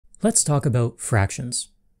Let's talk about fractions.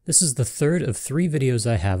 This is the third of 3 videos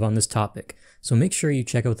I have on this topic, so make sure you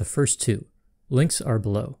check out the first 2. Links are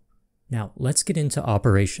below. Now, let's get into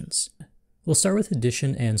operations. We'll start with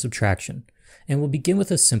addition and subtraction, and we'll begin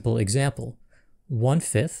with a simple example,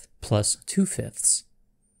 1/5 plus 2/5.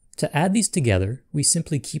 To add these together, we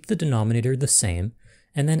simply keep the denominator the same,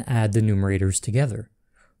 and then add the numerators together.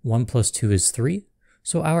 1 plus 2 is 3,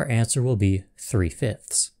 so our answer will be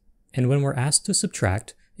 3/5. And when we're asked to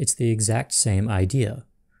subtract, it's the exact same idea.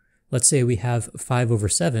 Let's say we have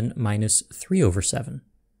 5/7 minus 3/7.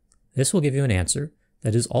 This will give you an answer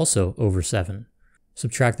that is also over 7.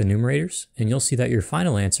 Subtract the numerators, and you'll see that your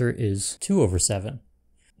final answer is 2/7.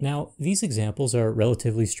 Now, these examples are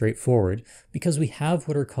relatively straightforward because we have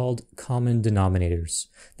what are called common denominators.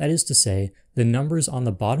 That is to say, the numbers on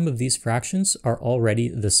the bottom of these fractions are already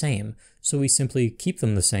the same, so we simply keep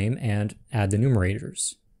them the same and add the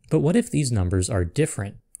numerators. But what if these numbers are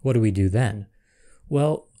different? What do we do then?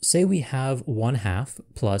 Well, say we have 1/2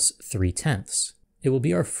 plus 3/10. It will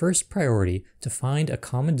be our first priority to find a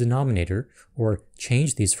common denominator, or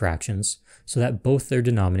change these fractions, so that both their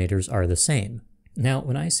denominators are the same. Now,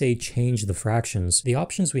 when I say change the fractions, the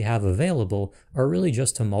options we have available are really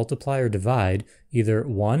just to multiply or divide either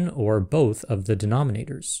one or both of the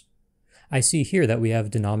denominators. I see here that we have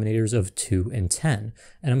denominators of 2 and 10,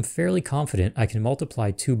 and I'm fairly confident I can multiply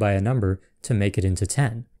 2 by a number to make it into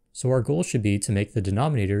 10. So our goal should be to make the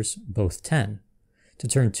denominators both 10. To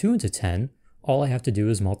turn 2 into 10, all I have to do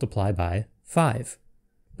is multiply by 5.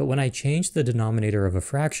 But when I change the denominator of a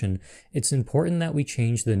fraction, it's important that we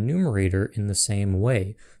change the numerator in the same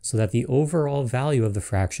way, so that the overall value of the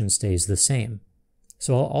fraction stays the same.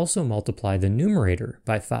 So I'll also multiply the numerator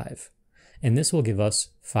by 5, and this will give us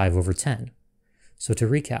 5/10. So to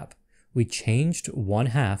recap, we changed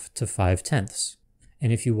 1/2 to 5/10.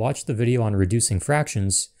 And if you watch the video on reducing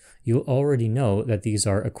fractions, you'll already know that these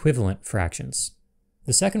are equivalent fractions.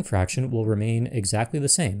 The second fraction will remain exactly the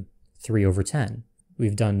same, 3/10.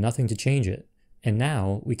 We've done nothing to change it, and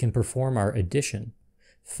now we can perform our addition.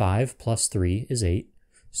 5 plus 3 is 8,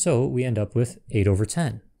 so we end up with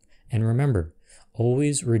 8/10. And remember,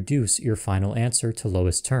 always reduce your final answer to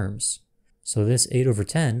lowest terms. So this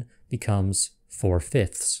 8/10 becomes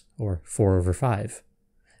 4/5, or 4/5.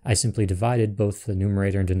 I simply divided both the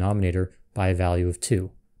numerator and denominator by a value of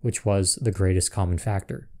 2, which was the greatest common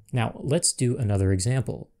factor. Now, let's do another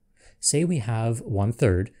example. Say we have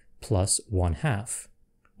 1/3 plus 1/2.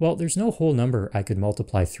 Well, there's no whole number I could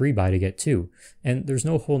multiply 3 by to get 2, and there's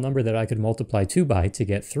no whole number that I could multiply 2 by to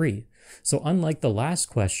get 3. So unlike the last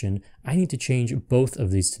question, I need to change both of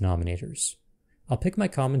these denominators. I'll pick my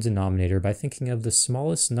common denominator by thinking of the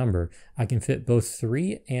smallest number I can fit both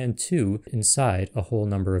 3 and 2 inside a whole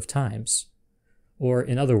number of times. Or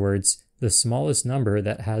in other words, the smallest number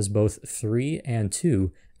that has both 3 and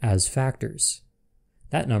 2 as factors.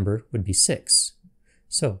 That number would be 6.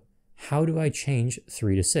 So, how do I change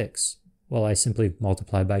 3 to 6? Well, I simply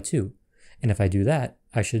multiply by 2. And if I do that,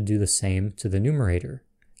 I should do the same to the numerator,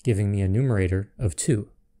 giving me a numerator of 2.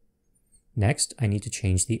 Next, I need to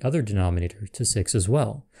change the other denominator to 6 as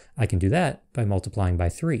well. I can do that by multiplying by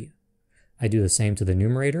 3. I do the same to the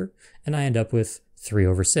numerator, and I end up with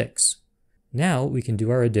 3/6. Now we can do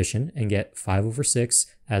our addition and get 5/6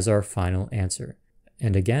 as our final answer.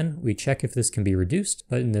 And again, we check if this can be reduced,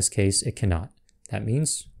 but in this case it cannot. That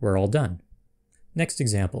means we're all done. Next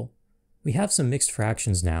example. We have some mixed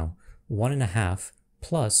fractions now, 1/2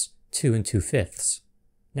 plus 2 2/5.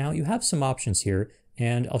 Now you have some options here,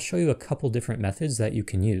 and I'll show you a couple different methods that you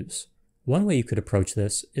can use. One way you could approach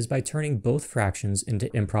this is by turning both fractions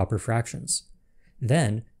into improper fractions.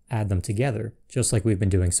 Then add them together, just like we've been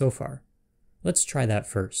doing so far. Let's try that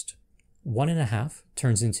first. 1/2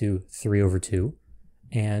 turns into 3/2,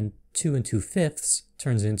 and 2 2/5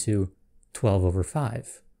 turns into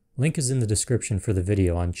 12/5. Link is in the description for the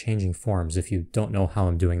video on changing forms if you don't know how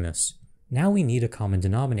I'm doing this. Now we need a common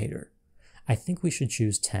denominator. I think we should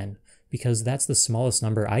choose 10, because that's the smallest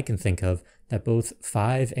number I can think of that both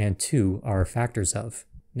 5 and 2 are factors of.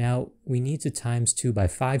 Now, we need to times 2 by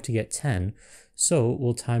 5 to get 10, so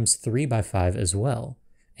we'll times 3 by 5 as well,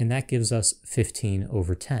 and that gives us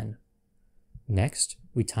 15/10. Next,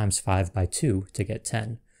 we times 5 by 2 to get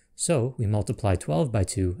 10, so we multiply 12 by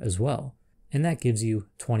 2 as well, and that gives you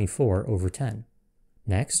 24/10.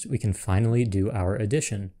 Next, we can finally do our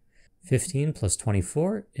addition. 15 plus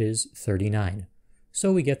 24 is 39.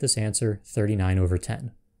 So we get this answer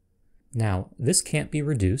 39/10. Now, this can't be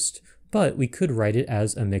reduced, but we could write it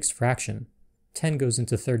as a mixed fraction. 10 goes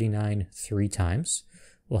into 39 3 times.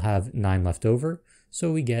 We'll have 9 left over,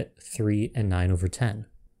 so we get 3 and 9/10.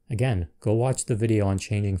 Again, go watch the video on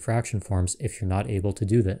changing fraction forms if you're not able to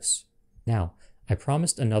do this. Now, I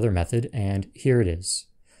promised another method, and here it is.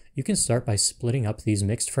 You can start by splitting up these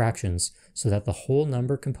mixed fractions so that the whole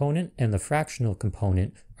number component and the fractional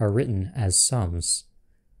component are written as sums.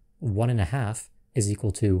 1½ is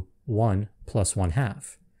equal to 1 plus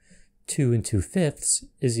 1/2. 2 2/5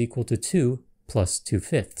 is equal to 2 plus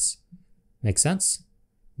 2/5. Make sense?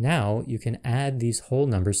 Now you can add these whole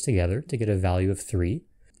numbers together to get a value of 3,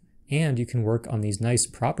 and you can work on these nice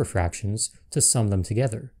proper fractions to sum them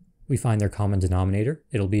together. We find their common denominator,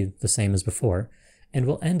 it'll be the same as before, and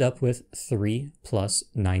we'll end up with 3 plus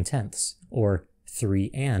 9/10, or 3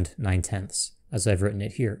 and 9/10, as I've written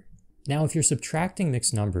it here. Now, if you're subtracting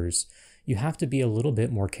mixed numbers, you have to be a little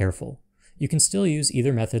bit more careful. You can still use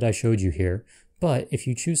either method I showed you here, but if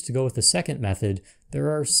you choose to go with the second method, there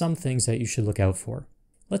are some things that you should look out for.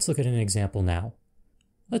 Let's look at an example now.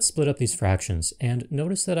 Let's split up these fractions, and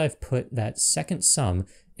notice that I've put that second sum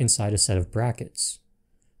inside a set of brackets.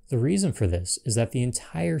 The reason for this is that the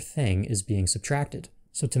entire thing is being subtracted.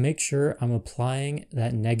 So to make sure I'm applying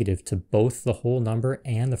that negative to both the whole number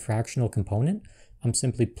and the fractional component, I'm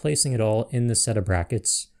simply placing it all in the set of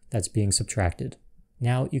brackets that's being subtracted.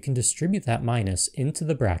 Now you can distribute that minus into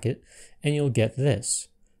the bracket and you'll get this.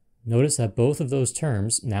 Notice that both of those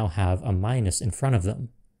terms now have a minus in front of them.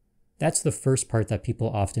 That's the first part that people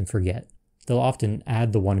often forget. They'll often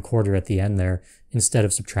add the 1/4 at the end there instead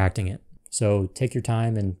of subtracting it. So take your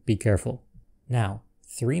time and be careful. Now,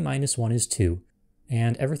 3 minus 1 is 2,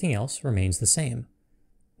 and everything else remains the same.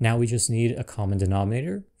 Now we just need a common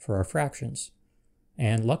denominator for our fractions.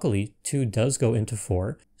 And luckily, 2 does go into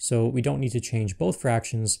 4, so we don't need to change both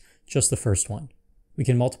fractions, just the first one. We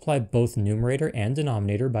can multiply both numerator and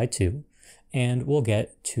denominator by 2, and we'll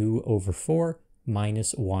get 2 over 4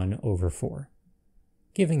 minus 1 over 4,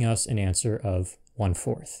 giving us an answer of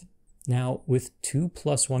 1/4. Now, with 2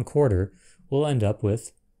 plus 1/4, we'll end up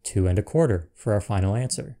with 2 1/4 for our final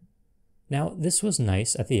answer. Now, this was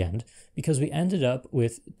nice at the end because we ended up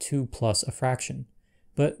with 2 plus a fraction.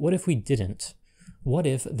 But what if we didn't? What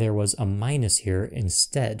if there was a minus here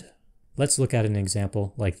instead? Let's look at an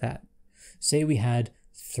example like that. Say we had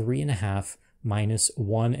 3½ minus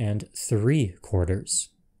 1 3/4.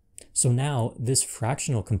 So now this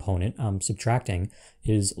fractional component I'm subtracting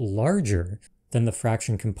is larger than the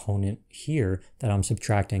fraction component here that I'm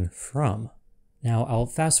subtracting from. Now I'll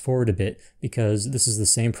fast forward a bit because this is the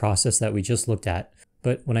same process that we just looked at,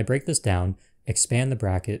 but when I break this down, expand the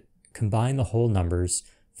bracket, combine the whole numbers,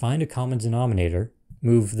 find a common denominator,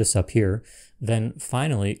 move this up here, then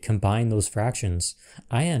finally combine those fractions,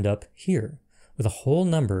 I end up here with a whole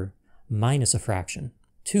number minus a fraction.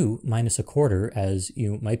 2 minus 1/4, as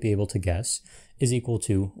you might be able to guess, is equal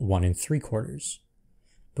to 1 3/4.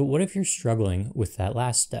 But what if you're struggling with that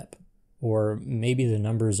last step? Or maybe the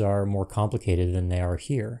numbers are more complicated than they are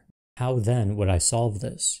here. How then would I solve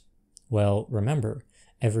this? Well, remember,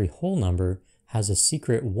 every whole number has a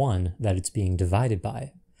secret 1 that it's being divided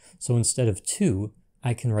by. So instead of 2,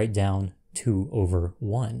 I can write down 2 over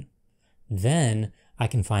 1. Then I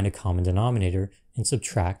can find a common denominator and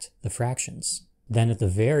subtract the fractions. Then at the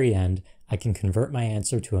very end, I can convert my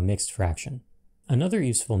answer to a mixed fraction. Another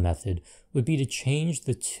useful method would be to change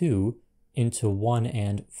the 2 into 1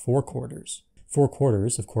 4/4.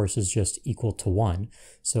 4/4, of course, is just equal to 1,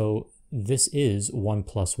 so this is 1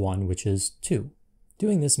 plus 1, which is 2.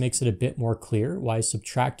 Doing this makes it a bit more clear why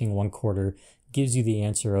subtracting 1/4 gives you the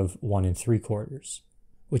answer of 1 3/4.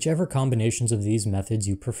 Whichever combinations of these methods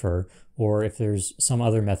you prefer, or if there's some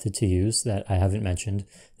other method to use that I haven't mentioned,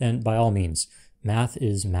 then by all means, math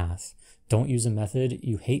is math. Don't use a method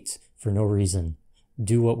you hate for no reason.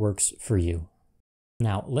 Do what works for you.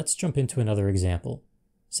 Now, let's jump into another example.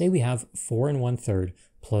 Say we have 4 1/3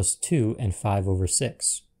 plus 2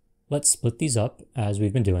 5/6. Let's split these up as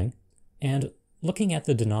we've been doing. And looking at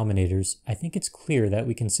the denominators, I think it's clear that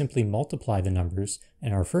we can simply multiply the numbers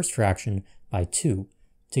in our first fraction by 2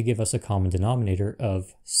 to give us a common denominator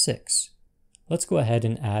of 6. Let's go ahead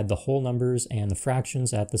and add the whole numbers and the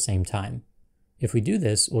fractions at the same time. If we do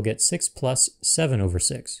this, we'll get 6 plus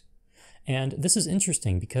 7/6. And this is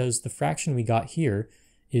interesting because the fraction we got here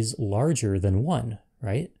is larger than 1,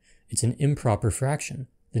 right? It's an improper fraction.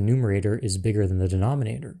 The numerator is bigger than the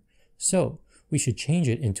denominator. So we should change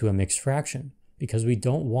it into a mixed fraction because we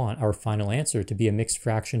don't want our final answer to be a mixed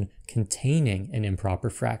fraction containing an improper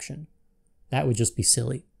fraction. That would just be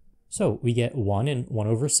silly. So we get 1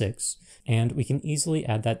 1/6, and we can easily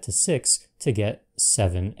add that to 6 to get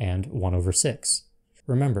 7 1/6.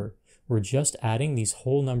 Remember, we're just adding these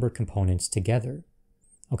whole number components together.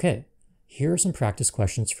 Okay, here are some practice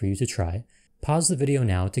questions for you to try. Pause the video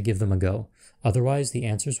now to give them a go, otherwise the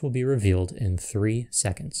answers will be revealed in 3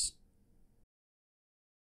 seconds.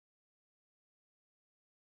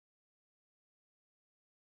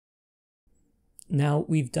 Now,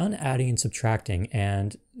 we've done adding and subtracting,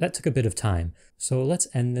 and that took a bit of time, so let's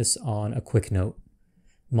end this on a quick note.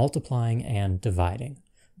 Multiplying and dividing.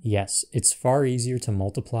 Yes, it's far easier to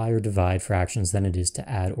multiply or divide fractions than it is to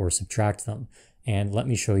add or subtract them, and let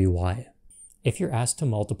me show you why. If you're asked to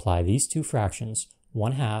multiply these two fractions,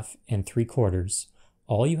 1/2 and 3/4,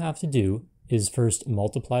 all you have to do is first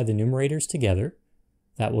multiply the numerators together,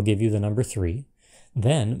 that will give you the number 3,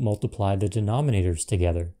 then multiply the denominators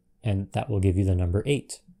together, and that will give you the number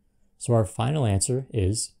 8. So our final answer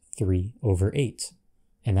is 3/8.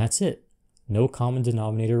 And that's it. No common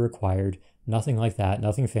denominator required, nothing like that,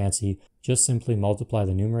 nothing fancy, just simply multiply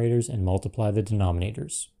the numerators and multiply the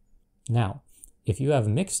denominators. Now, if you have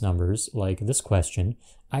mixed numbers, like this question,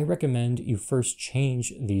 I recommend you first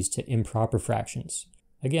change these to improper fractions.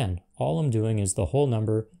 Again, all I'm doing is the whole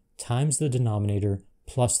number times the denominator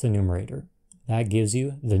plus the numerator. That gives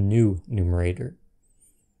you the new numerator.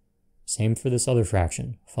 Same for this other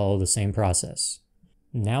fraction, follow the same process.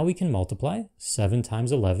 Now we can multiply. 7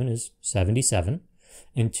 times 11 is 77,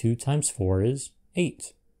 and 2 times 4 is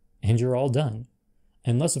 8, and you're all done.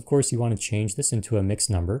 Unless, of course, you want to change this into a mixed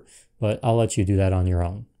number, but I'll let you do that on your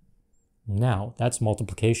own. Now, that's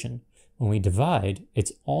multiplication. When we divide,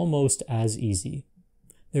 it's almost as easy.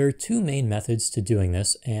 There are 2 main methods to doing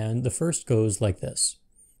this, and the first goes like this.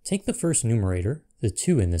 Take the first numerator, the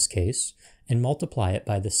 2 in this case, and multiply it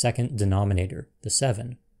by the second denominator, the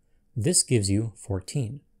 7. This gives you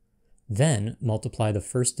 14. Then multiply the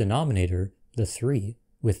first denominator, the 3,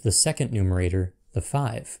 with the second numerator, the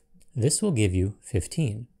 5. This will give you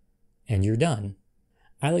 15. And you're done.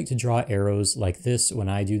 I like to draw arrows like this when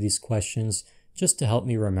I do these questions, just to help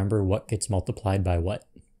me remember what gets multiplied by what.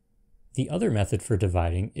 The other method for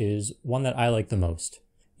dividing is one that I like the most.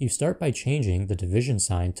 You start by changing the division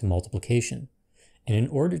sign to multiplication. And in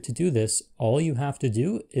order to do this, all you have to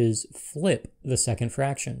do is flip the second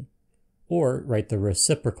fraction, or write the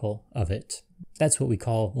reciprocal of it. That's what we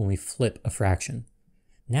call when we flip a fraction.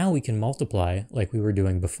 Now we can multiply like we were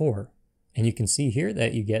doing before, and you can see here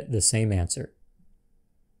that you get the same answer.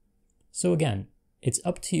 So again, it's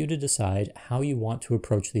up to you to decide how you want to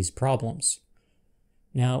approach these problems.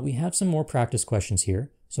 Now we have some more practice questions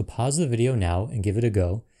here, so pause the video now and give it a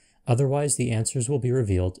go. Otherwise, the answers will be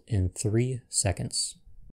revealed in 3 seconds.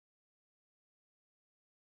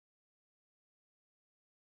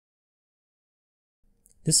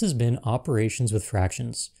 This has been Operations with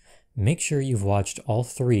Fractions. Make sure you've watched all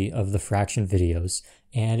 3 of the fraction videos,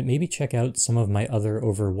 and maybe check out some of my other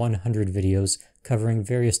over 100 videos covering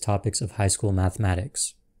various topics of high school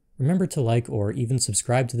mathematics. Remember to like or even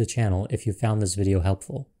subscribe to the channel if you found this video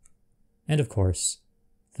helpful. And of course,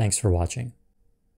 thanks for watching.